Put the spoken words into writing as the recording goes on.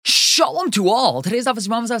Shalom to all. Today's daf is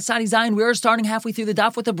Yevamos Sadi Zayin. We are starting halfway through the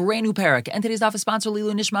daf with a brand new parak. And today's daf is sponsored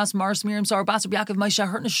Lilu Nishmas Mars Miriam Sar Basar Yaakov Maisha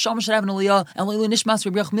Hurt Neshama should have an aliyah, and Lilu Nishmas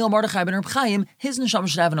Rabbi Yochmil Mordechai Ben Reb Chaim his neshama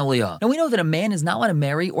should have an aliyah. Now we know that a man is not allowed to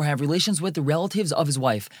marry or have relations with the relatives of his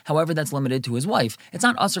wife. However, that's limited to his wife. It's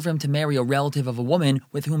not usher for him to marry a relative of a woman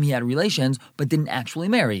with whom he had relations but didn't actually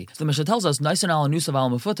marry. So the Mishnah tells us Naisan al Nusav al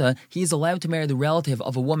Mafuta, he is allowed to marry the relative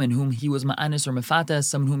of a woman whom he was ma'anis or mafata,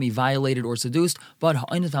 someone whom he violated or seduced, but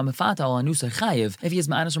if he is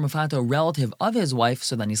ma'anis or mafata, a relative of his wife,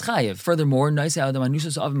 so then he's chayiv. Furthermore,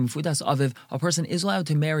 a person is allowed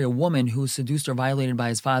to marry a woman who is seduced or violated by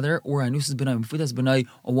his father, or a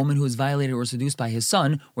woman who is violated or seduced by his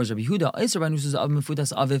son, whereas Rabbi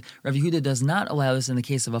Yehuda does not allow this in the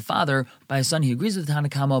case of a father. By his son, he agrees with the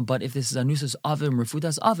Tanakama, but if this is anusas aviv,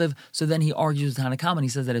 refutas aviv, so then he argues with Tanakama and he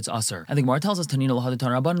says that it's usher. And the Gemara tells us, Tanina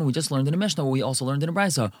lahadatan rabban, we just learned in a Mishnah, what we also learned in a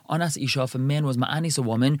Brisa. Anas isha, if a man was ma'anis a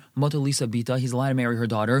woman, moto lisa bita, he's allowed to marry her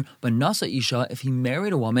daughter. But nasa isha, if he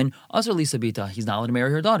married a woman, asr lisa bita, he's not allowed to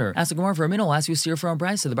marry her daughter. Ask the Gemara for a minute, I'll ask you a seer from a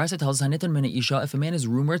Brisa. The Brisa tells us, hanitan mina isha, if a man is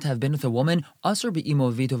rumored to have been with a woman, asr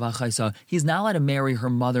be'imo vito v'chaisa, he's not allowed to marry her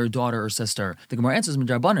mother, daughter, or sister. The Gemara answers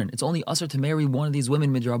midrabanan, it's only asr to marry one of these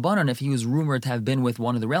women midrabanan if he was rumored to have been with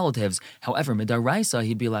one of the relatives. However, midaraisa,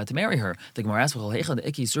 he'd be allowed to marry her. The Gemara asks, does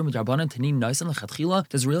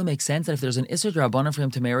it really make sense that if there's an isser drabanan for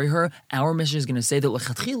him to marry her, our mission is going to say that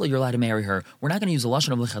lechatchila you're allowed to marry her? We're not going to use the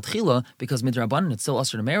lashon of lechatchila because midrabanan it's still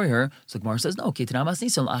usher to marry her. So the Gemara says no.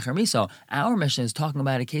 Our mission is talking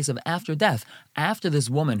about a case of after death, after this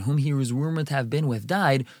woman whom he was rumored to have been with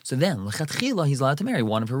died. So then lechatchila he's allowed to marry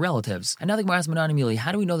one of her relatives. And now the Gemara asks Mananimili,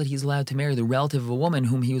 how do we know that he's allowed to marry the relative of a woman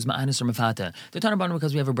whom he was ma'anis or mafata? They're talking about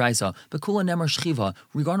because we have a brisa. But kula nemar shchiva.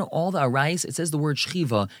 Regarding all the arayis, it says the word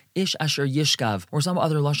shchiva, ish asher yishkav, or some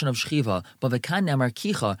other lashon of shchiva. But v'kan nemar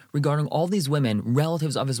kicha. Regarding all these women,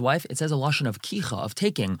 relatives of his wife, it says a lashon of kicha, of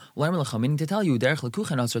taking. Meaning to tell you, derech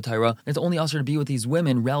likuchen asher taira, it's only asher to be with these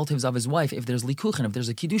women, relatives of his wife, if there's likuchen, if there's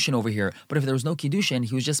a kiddushin over here. But if there was no kiddushin,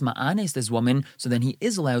 he was just ma'anes this woman, so then he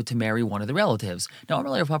is allowed to marry one of the relatives. Now,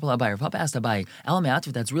 Papa asked Abai,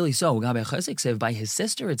 if that's really so, by his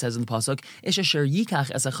sister, it says in the pasuk, ish asher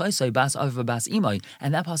yikach as a chaysai bas aviv bas imai,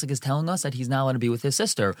 and that pasuk is telling us that he's not allowed to be with his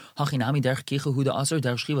sister. Does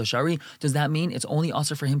that mean it's only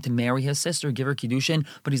asr for him to marry his sister, give her kiddushin,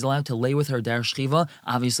 but he's allowed to lay with her derech shchiva?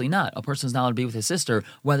 Obviously not. A person's not allowed to be with his sister,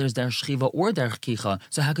 whether it's derech shchiva or derech kicha.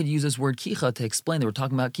 So how could you use this word kicha to explain that we're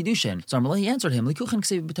talking about kiddushin? So Amalei answered him, likuchen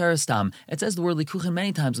ksiv b'Torah stam. It says the word likuchen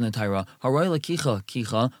many times in the Torah. Haroy lekicha,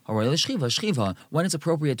 kicha, haroy leshchiva, shchiva. When it's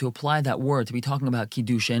appropriate to apply that word to be talking about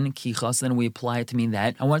kiddushin, kicha, so then we apply it to mean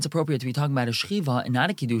that. And when it's appropriate to be talking about a shchiva and not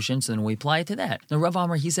a kiddushin, so then we apply it to that. Now Rav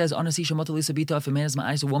Amar, he says, Anasisha motalisa bita, if a man is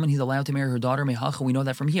ma'anis a woman, he's allowed to marry her daughter. Mehacha, we know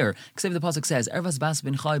that from here. Ksiv the pasuk says, Ervas bas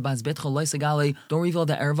bin chay bas betcha loisagale. Don't reveal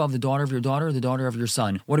the erva of the daughter of your daughter, the daughter of your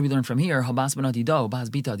son. What do we learn from here? Habas ben adido, bas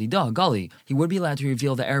bita adido, gali. He would be allowed to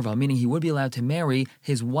reveal the erva, meaning he would be allowed to marry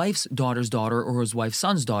his wife's daughter's daughter or his wife's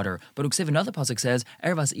son's daughter. But Uksiv another pasuk says,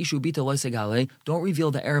 Ervas ishu bita loisagale. Don't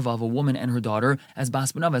reveal the erva of a woman and her daughter as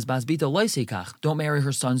bas benav, as bas bita loisekach. Don't marry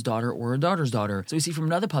her son's daughter or her daughter's daughter. So we see from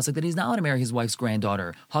another pasuk that he's not allowed to marry his wife's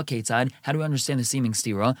granddaughter. Haketzad, how do we understand the seeming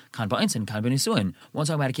stira? Kan ba'insin, kan b'nisuin. One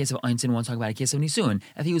talking about a case of einsin, one talking about a case of nisuin.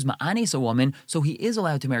 If he was ma'anis a woman, so he is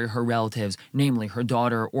allowed to marry her relatives, namely her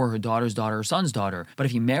daughter or her daughter's daughter or son's daughter. But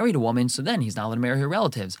if he married a woman, so then he's not allowed to marry her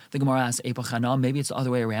relatives. The Gemara asks, Epachana, maybe it's the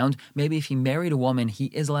other way around. Maybe if he married a woman, he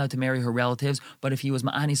is allowed to marry her relatives, but if he was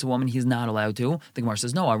ma'anis a woman, he's not allowed to. The Gemara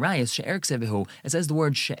says, no, arayas, she'er ksevihu. It says the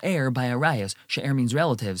word she'er by arayas. She'er means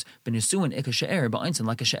relatives. B'nisuin ika she'er, ba'insin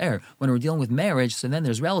like a she'er. When we're dealing with marriage, so then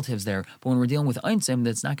there's relatives there. But when we're dealing with einsim,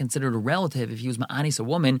 that's not considered a relative. If he was ma'anis a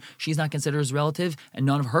woman, she's not considered his relative, and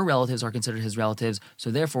none of her relatives are considered his relatives.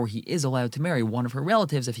 So therefore, he is allowed to marry one of her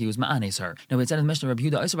relatives if he was ma'anis her. Now it said in the Mishnah, Rabbi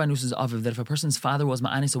Yehuda Oisar Aviv, that if a person's father was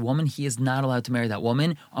ma'anis a woman, he is not allowed to marry that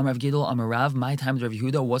woman. Amar Rav Gidol, Amar Rav, my time with Rav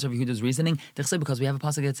Yehuda. What's Rav Yehuda's reasoning? Because we have a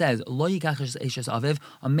pasuk that says, Lo yikach eshes aviv,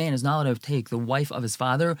 a man is not allowed to take the wife of his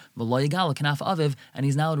father, v'lo yigal kanaf aviv, and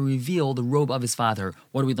he's not allowed to reveal the robe of his father.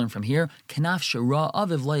 What do we learn from here? Kanaf shara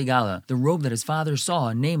aviv lo yigala, the robe that his father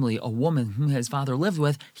saw, namely a woman whom his father lived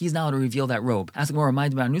with, he's not allowed to reveal that robe. Ask more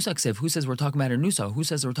reminded about Nusa Ksiv, who says we're talking about a Nusa? Who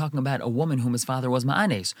says we're talking about a woman whom his father was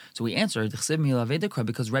ma'anes? So we answered,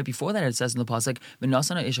 because right before that it says in the pasuk, and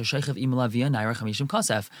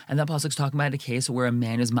that pasuk's talking about a case where a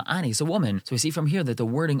man is ma'anes, a woman. So we see from here that the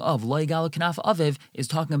wording of lo yigal kanaf aviv is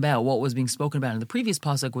talking about what was being spoken about in the previous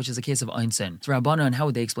pasuk, which is a case of einsin. So Rabbana, and how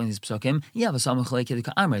would they explain these pasukim?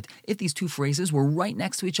 If these two phrases were right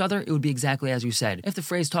next to each other, it would be exactly as you said. If the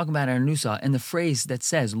phrase talking about a nusa and the phrase that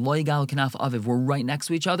says lo yigal kanaf aviv were right next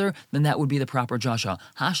to each other, then that would be the proper Jasha.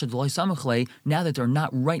 Now that they're not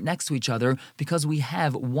right next to each other, because we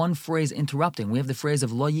have one phrase interrupting. We have the phrase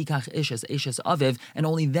of Lo Yikach Ishes Aviv, and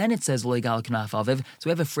only then it says Lo Yigal Knaf Aviv. So we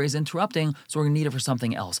have a phrase interrupting, so we're going to need it for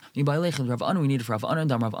something else. We need it for Rav Anu,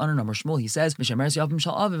 Dam Rav Anu, Namar Shmuel. He says, the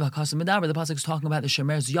pasuk is talking about the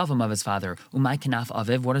Shemer's Yavam of his father. Umay Knaf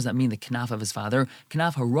Aviv. What does that mean, the Knaf of his father?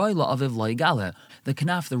 Knaf Haroy La Aviv Lo Yigale. The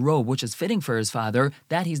Knaf, the robe, which is fitting for his father,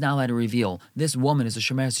 that he's not allowed to reveal. This woman is a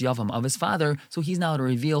Shemer's Yavam of his father, so he's not allowed to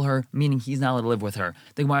reveal her, meaning he's not allowed to live with her.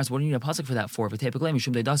 The Gemara asks, what do you need a pasuk for that for? Why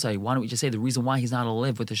don't we just say the reason why he's not allowed to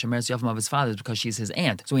live with the Shemer's Yavam of his father is because she's his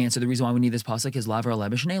aunt? So we answer the reason why we need this pasuk is Lavar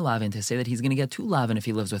Lebeshnei Lavin, to say that he's going to get 2 Lavin if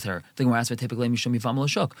he lives with her. The Gemara asks,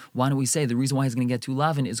 why don't we say the reason why he's going to get 2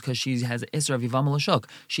 Lavin is because she has Isra of Yevam L'Shuk.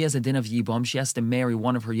 She has a din of Yibam. She has to marry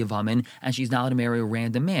one of her Yevamin, and she's not allowed to marry a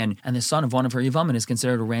random man. And the son of one of her Yevamin is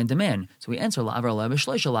considered a random man. So we answer Lavar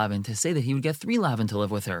Lebeshleisha Lavin, to say that he would get 3 Lavin to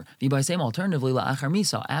live with her. By same alternatively, La'achar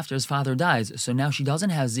Misa, after his father dies, so now she doesn't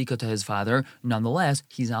have Zika to his father. Nonetheless,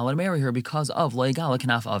 he's not allowed to marry her because of Lo Yigala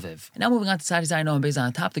Knaf Aviv. And now moving on to Tzadi Zayin and Beis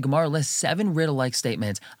on top, the Gemara lists 7 riddle-like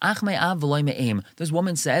statements. Ach me'av v'loy me'em. This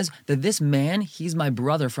woman says that this man, he's my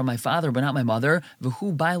brother from my father, but not my mother.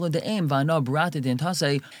 V'hu ba'ilo de'em v'ana brata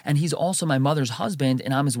d'intase, and he's also my mother's husband,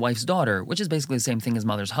 and I'm his wife's daughter, which is basically the same thing as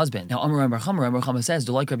mother's husband. Now, Amar Bar Chama says,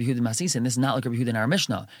 "Do like Rabbi Yehuda Masisin." This is not like Rabbi Yehuda in our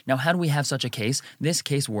Mishnah. Now, how do we have such a case? This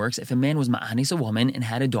case works if a man was ma'anis a woman and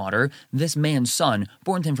had a daughter. This man's son,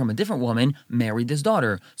 born to him from a different woman, married this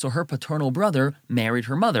daughter. So her paternal brother married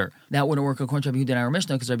her mother. That wouldn't work according to Rabbi Yehuda in our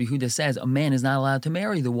Mishnah, because Rabbi Yehuda says a man is not allowed to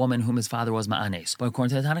marry the woman whom his father was ma'anis. But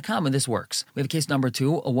according to the Tanna Kama, this works. We have case number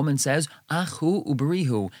 2. A woman says, "Achu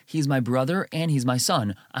uberihu." He's my brother and he's my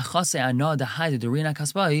son. Achase ana dahai derina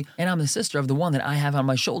kasbai, and I'm the sister of the one that I have on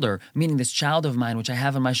my shoulder. Meaning this child of mine which I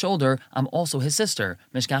have on my shoulder, I'm also his sister.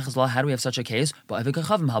 Mishkachas law. How do we have such a case?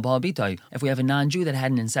 If we have a non-Jew that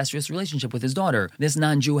had an incestuous relationship with his daughter, this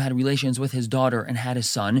non-Jew had relations with his daughter and had a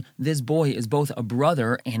son. This boy is both a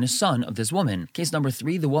brother and a son of this woman. Case number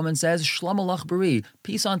 3. The woman says, "Shlomalach beri,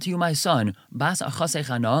 peace unto you, my son. Bas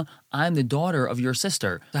achasechana, I'm the daughter of your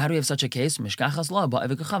sister." So how do we have such a case? Mishkachas la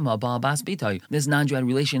ba'avikachav ba'al bas bitay. This non-Jew had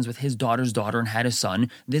relations with his daughter's daughter and had a son.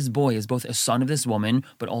 This boy is both a son of this woman,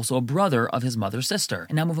 but also a brother of his mother's sister.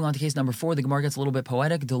 And now moving on to case number 4, the Gemara gets a little bit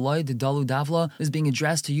poetic. Deloy dedalu davla is being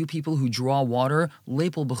addressed to you people who draw water.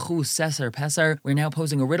 Lepel b'chu seser peser. We're now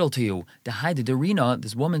posing a riddle to you. Dehai de derina.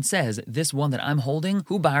 This woman says, this one that I'm holding,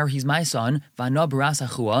 hu bar, he's my son. Vana baras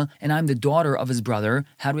achua, and I'm the daughter of his brother.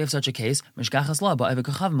 How do we have such a case? Mishkachas la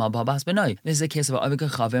ba'avikachav ma ba'bas benay. This is a case of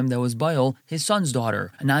Avikachavim that was Baal, his son's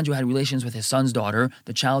daughter. A non-Jew had relations with his son's daughter.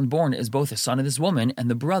 The child born is both the son of this woman and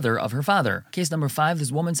the brother of her father. Case number 5,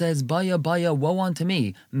 this woman says, Baya, Baya, woe unto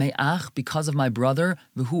me. Me'ach, because of my brother.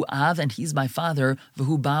 V'hu av, and he's my father.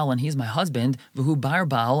 V'hu Baal, and he's my husband. V'hu bar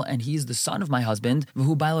Baal, and he's the son of my husband.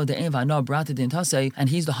 V'hu Baalo de'en v'ana brata d'intase, and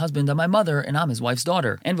he's the husband of my mother, and I'm his wife's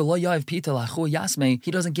daughter. And v'lo yav pita lachu yasme,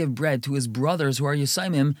 he doesn't give bread to his brothers who are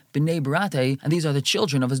Yisaimim, b'nei brate, and these are the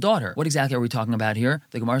children of his daughter. What exactly are we talking about here?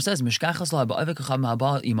 The Gemara says, Mishkachas la ba'avikachav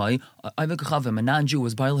ma'abal imai, Avikachavim, a non-Jew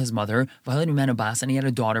was Baal his mother, v'halinu menu bas, and he had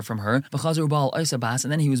a daughter from her, v'chazur Baal isa bas,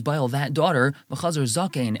 and then he was Baal that daughter, v'chazur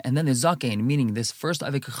zakein, and then the zakein, meaning this first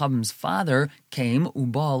Avikachavim's father came,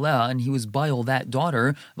 u'ba'aleh, and he was Baal that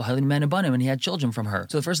daughter, v'halinu menu banim, and he had children from her.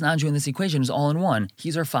 So the first non-Jew in this equation is all in one.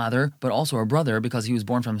 He's her father, but also her brother, because he was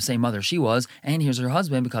born from the same mother she was, and here's her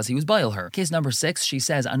husband, because he was Baal her. Case number 6, she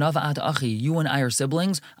says, Anava at achi, you and I are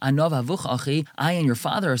siblings, Anava vuch achi, I and your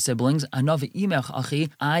father are siblings, Anava imech achi,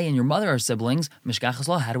 I and your mother are siblings. Mishkachas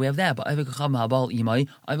la, how do we have that? But Avikacham ha'abal imai,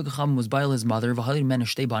 Avikacham was Baal his mother, v'halin men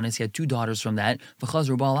shtei banis, he had 2 daughters from that,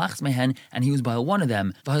 v'chazru Baal achs mehen, and he was Baal one of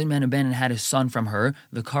them, v'halin men ben, and had a son from her,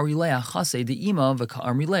 v'karilei achase de ima,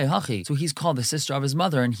 v'karilei hachi. So he's called the sister of his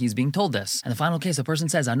mother, and he's being told this. And the final case, a person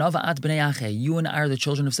says, Anava at b'nei ache, you and I are the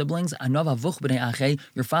children of siblings, Anava vuch b'nei ache,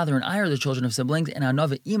 your father and I are the children of siblings, and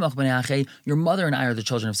Anava imach b'nei ache, your mother and I are the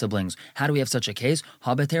children of siblings. How do we have such a case?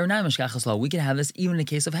 We can have this even in the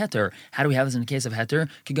case of heter. How do we have this in the case of heter?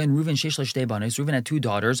 Reuven had 2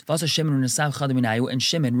 daughters. And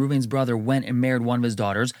Shimon, Reuven's brother, went and married one of his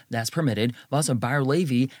daughters. That's permitted. Bar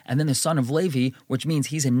Levi, and then the son of Levi, which means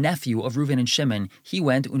he's a nephew of Reuven and Shimon. He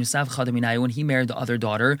went and he married the other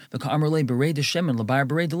daughter.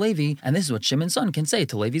 And this is what Shimon's son can say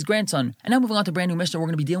to Levi's grandson. And now moving on to brand new Mishnah, we're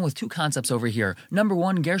going to be dealing with 2 concepts over here. Number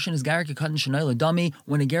 1, Gershon is Garik Katan Shanayla Dummy.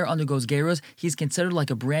 When when a ger undergoes gerus, he's considered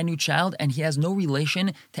like a brand new child, and he has no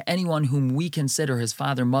relation to anyone whom we consider his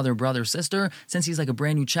father, mother, brother, sister. Since he's like a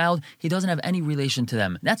brand new child, he doesn't have any relation to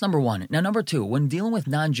them. That's number one. Now, number two, when dealing with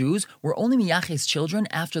non-Jews, we're only miyaches children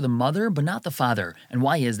after the mother, but not the father. And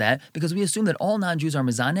why is that? Because we assume that all non-Jews are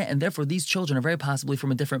mizaneh, and therefore these children are very possibly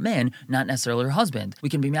from a different man, not necessarily her husband. We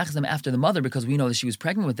can be miyaches them after the mother because we know that she was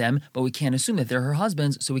pregnant with them, but we can't assume that they're her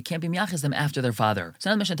husbands, so we can't be miyaches them after their father. So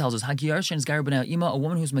now the Mishnah tells us, Hagiyar is Gair b'nei ima, a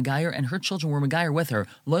woman who's Megayer and her children were Megayer with her.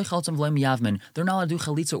 Lo chaltzim v'lo miyavmin. They're not allowed to do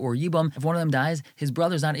chalitza or yibam. If one of them dies, his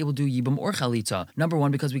brother's not able to do yibam or chalitza. Number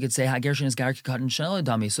one, because we could say Hagiyar is Gair kikatan shenel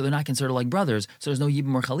dami, so they're not considered like brothers, so there's no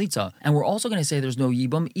yibam or chalitza. And we're also going to say there's no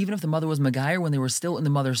yibam even if the mother was Megayer when they were still in the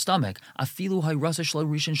mother's stomach. Afilu hayrasa shlo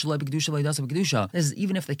rishin shalei b'kedusha v'ydasa b'kedusha. This is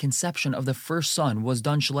even if the conception of the first son was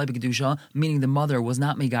done shalei b'kedusha, meaning the mother was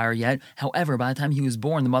not Megayer yet. However, by the time he was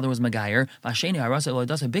born, the mother was Megayer. V'asheni hayrasa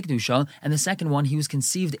v'ydasa b'kedusha. And the second one, he was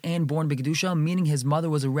conceived and born b'kedusha, meaning his mother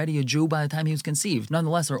was already a Jew by the time he was conceived.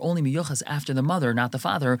 Nonetheless, they're only miyuchas after the mother, not the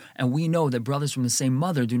father. And we know that brothers from the same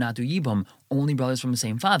mother do not do yibam, only brothers from the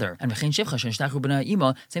same father. And same thing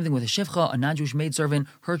with a shivcha, a non-Jewish maidservant.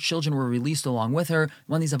 Her children were released along with her.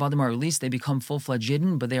 When these avadim are released, they become full-fledged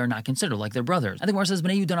yidden, but they are not considered like their brothers. And the Gemara says,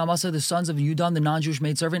 Bnei Yudan Amasa, the sons of Yudan, the non-Jewish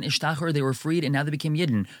maidservant, ishtachar, they were freed, and now they became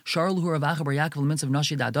yidden. Sharluhu Ravacha bar Yaakov l'mints of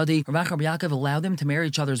Nashi Dadadi. Ravacha bar Yaakov allowed them to marry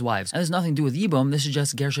each other's wives. And this has nothing to do with yibam. This is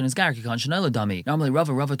just Gershon is gar kikan shenayla dami. Normally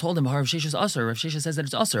Rava told him, Rav Sheshes aser. Rav Sheshes says that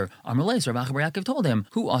it's aser. Amarleis Ravacha bar Yaakov told him,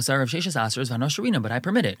 who aser? Rav Sheshes aser is vanasharina, but I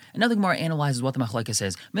permit it. And now the Gemara analyzes what the machlekes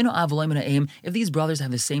says. Mino av v'lo mina aim. If these brothers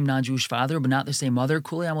have the same non-Jewish father but not the same mother,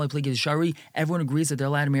 kulei amalei pligi shari. Everyone agrees that they're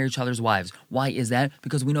allowed to marry each other's wives. Why is that?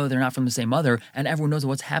 Because we know they're not from the same mother, and everyone knows that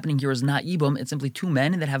what's happening here is not yibam. It's simply two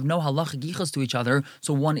men that have no halacha gichas to each other,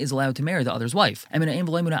 so one is allowed to marry the other's wife. And mina aim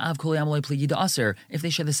v'lo mina av kulei amalei pligi da aser. If they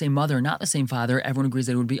share the same mother, not the same father, everyone agrees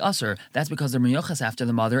that it would be aser. That's because they're miyuchas after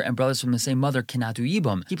the mother, and brothers from the same mother cannot do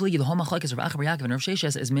yibam. Ki pligi the whole machlekes of Rav Yaakov and Rav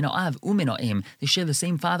Sheshes is mina av umina aim. They share the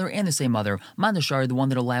same father and the same mother. Mandashar, the one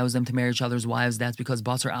that allows them to marry each other's wives, that's because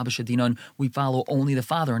basar abba shadinon, we follow only the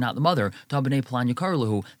father, not the mother. Tabnei plan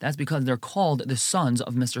yakarluhu. That's because they're called the sons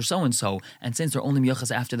of Mr. So-and-so. And since they're only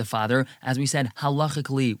miyuchas after the father, as we said,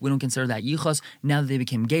 halachically, we don't consider that yichas. Now that they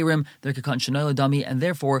became gerim, they're kakan shenayla dami, and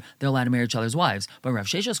therefore they're allowed to marry each other's wives. But Rav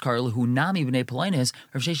Sheshes karluhu nami b'nei palinis,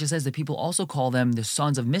 Rav Sheshes says that people also call them the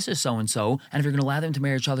sons of Mrs. So-and-so. And if you're going to allow them to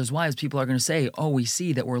marry each other's wives, people are going to say, oh, we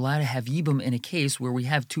see that we're allowed to have yibam in a case where we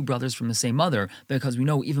have two brothers from the same mother, because we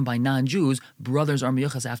know even by non-Jews, brothers are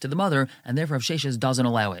miyuchas after the mother, and therefore Rav Sheshes doesn't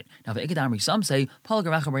allow it. Now, some say, Paul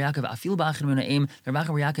Ravacha bar Yaakov afil ba'achim mina aim. Ravacha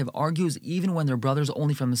bar Yaakov argues even when they're brothers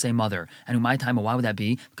only from the same mother. And in my time, why would that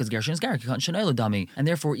be? Because Gershon is gar kikan shenayla dami, and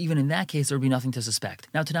therefore even in that case there would be nothing to suspect.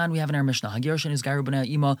 Now, Tanan we have in our Mishnah, Gershon is gar b'nei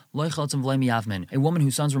ima lo chaltzim v'lo miyavmin. A woman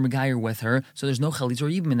whose sons were megayer with her, so there's no chalitz or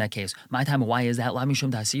yibam in that case. My time, why is that? La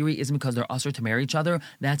mishum ta'asiri isn't because they're usher to marry each other.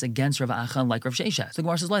 That's against Rav Achan like Rav Sheshes. So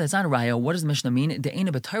Gemara says, that's not a raya. What does the Mishnah mean? De'ena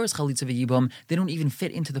b'tayras chalitza v'yibam. They don't even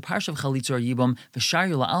fit into the parsha of chalitza or yibam.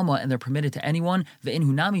 V'sharu la'alma, and they're permitted to anyone. V'in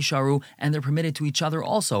hunami sharu, and they're permitted to each other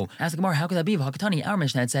also. Ask the Gemara, how could that be? V'hakatani, our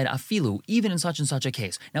Mishnah had said afilu, even in such and such a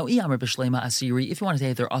case. Now, iyamar b'shlema asiri, if you want to say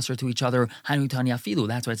that they're usher to each other, hanu tani afilu.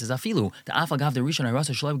 That's why it says afilu. The afagav the rishon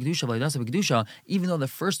arasa shalai b'kedusha v'leidasa b'kedusha. Even though the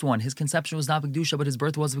first one, his conception was not b'kedusha, but his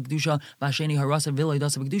birth was b'kedusha. V'asheni harasa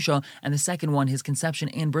v'leidasa b'kedusha, and the second one, his conception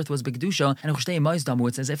and birth was b'kedusha. And uchshtei ma'izdamu,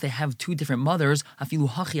 it says if they have two different mothers, afilu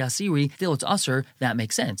hachi asiri, still it's usher. That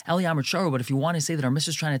makes sense. Eliyamar sharu, but if you want to say that our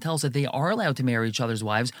Mishnah is trying to tell us that they are allowed to marry each other's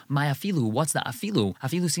wives, my afilu, what's the afilu?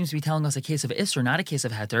 Afilu seems to be telling us a case of isser, not a case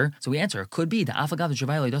of heter. So we answer, could be the afagav the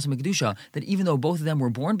shavai leidasa b'kedusha, that even though both of them were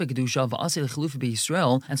born b'kedusha, v'asei l'chilufa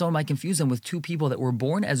b'Yisrael, and someone might confuse them with two people that were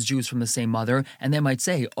born as Jews from the same mother, and they might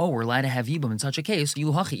say, oh, we're allowed to have yibam in such a case.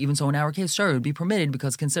 Even so in our case, sure, it would be permitted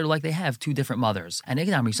because consider like they have two different mothers. And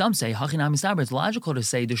Igdamri, some say, hachinam mistaber, it's logical to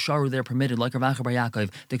say the sharu they're permitted like Rav Acha bar Yaakov,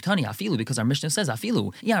 diktani afilu, because our Mishnah says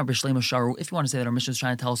afilu. Yeah, b'shlema sharu. If you want to say that our Mishnah is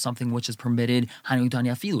trying to tell us something which is permitted, hanu tani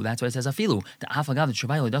afilu. That's why it says afilu. The afagav the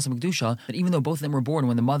shavai leidasa b'kedusha, that even though both of them were born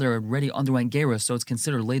when the mother already underwent gerus, so it's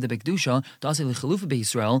considered leida b'kedusha, d'asei l'chilufa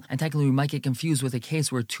b'Yisrael, and technically we might get confused with a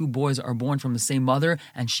case where two boys are born from the same mother,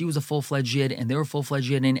 and she was a full-fledged yid, and they were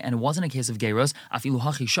full-fledged yidin, and it wasn't a case of gerus. Afilu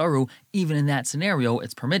hachi sharu. Even in that scenario,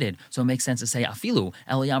 it's permitted. So it makes sense to say afilu,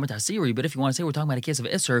 eliyamat asiri. But if you want to say we're talking about a case of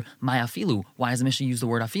isser, my afilu. Why does the Mishnah use the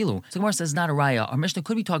word afilu? So Gemara says not a raya. Our Mishnah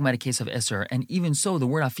could be talking about a case of isser, and even so, the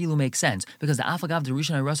word afilu makes sense because the afagav the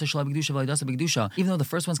rishon harasa shalai b'kedusha v'leidasa b'kedusha. Even though the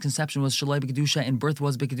first one's conception was shalai b'kedusha and birth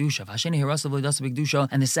was b'kedusha, v'asheni harasa v'leidasa b'kedusha,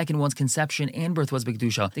 and the second one's conception and birth was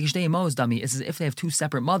b'kedusha. The Yevamos dami is as if they have two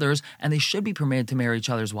separate mothers, and they should be permitted to marry each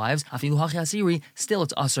other's wives. Afilu hachi asiri, still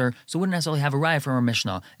it's aser, so we wouldn't necessarily have a raya from our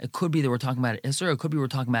Mishnah. It could be that we're talking about iser, it could be we're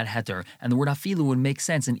talking about heter, and the word afilu would make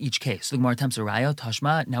sense in each case. So the Gemara attempts a raya,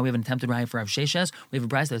 tashma. Now we have an attempted raya for Rav Sheshes. We have a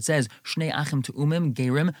brayso that says shnei achim tu'umim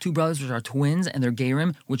gerim, two brothers which are twins and they're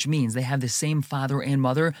gerim, which means they have the same father and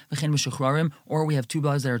mother. V'chein mishuchrarim, or we have two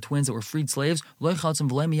brothers that are twins that were freed slaves. Lo chaltzim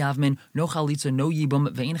v'lo miyavmin, no chalitza, no yibum,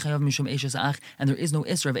 ve'in chayav mishum eshes ach, and there is no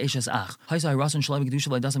isra of eshes ach. Haisai rasan shalai b'kedusha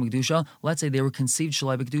v'leidasam b'kedusha. Let's say they were conceived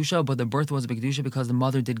shalai b'kedusha, but the birth was b'kedusha because the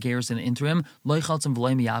mother did gerus in the interim. Lo chaltzim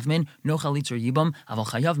v'lo miyavmin, no chalitza or yibum, aval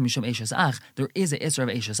chayav mishum eshes ach. There is a isra of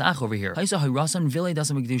eshes ach over here.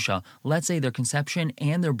 Let's say their conception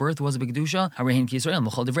and their birth was a b'kedusha.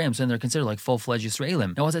 So then they're considered like full-fledged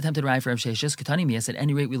Yisraelim. Now, what's attempted raya for Rav Sheshes? Katani miyas. At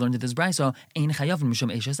any rate, we learned at this brayso ein chayavin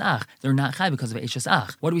mishum eshes ach. They're not chay because of eshes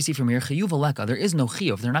ach. What do we see from here? Chiyuv aleka. There is no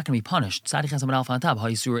chiyuv. They're not going to be punished. Tzaddik has an alpha on top.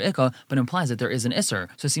 Ha'yisur ikka, but implies that there is an iser.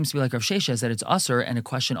 So it seems to be like Rav Sheshes that it's aser and a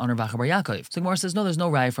question on Rav Bar Yaakov. So Gemara says no, there's no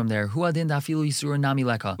raya from there. Hu adin dafilu yisur nami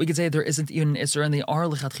leka. We could say there isn't even an iser and they are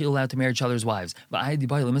lechatchil allowed to marry each other's wives. But I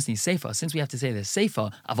dibayil misni seifa. Since we have to say the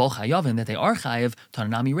seifa avol chayavin that they are chayiv,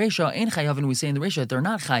 tananami reisha ein chayavin. We say in the reisha that they're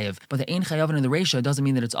not chayiv, but the ein chayavin in the reisha doesn't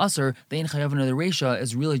mean that it's aser. The ein chayavin in the reisha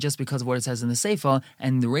is really just because of what it says in the seifa,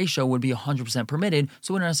 and the reisha would be 100% permitted.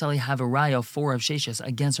 So we don't necessarily have a raya for Rav Sheshes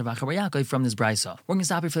against Rav Bar Yaakov from this brayso. We're going to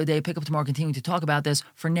stop here for the day. Pick up tomorrow, continuing to talk about this.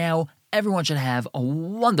 For now, everyone should have a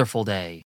wonderful day.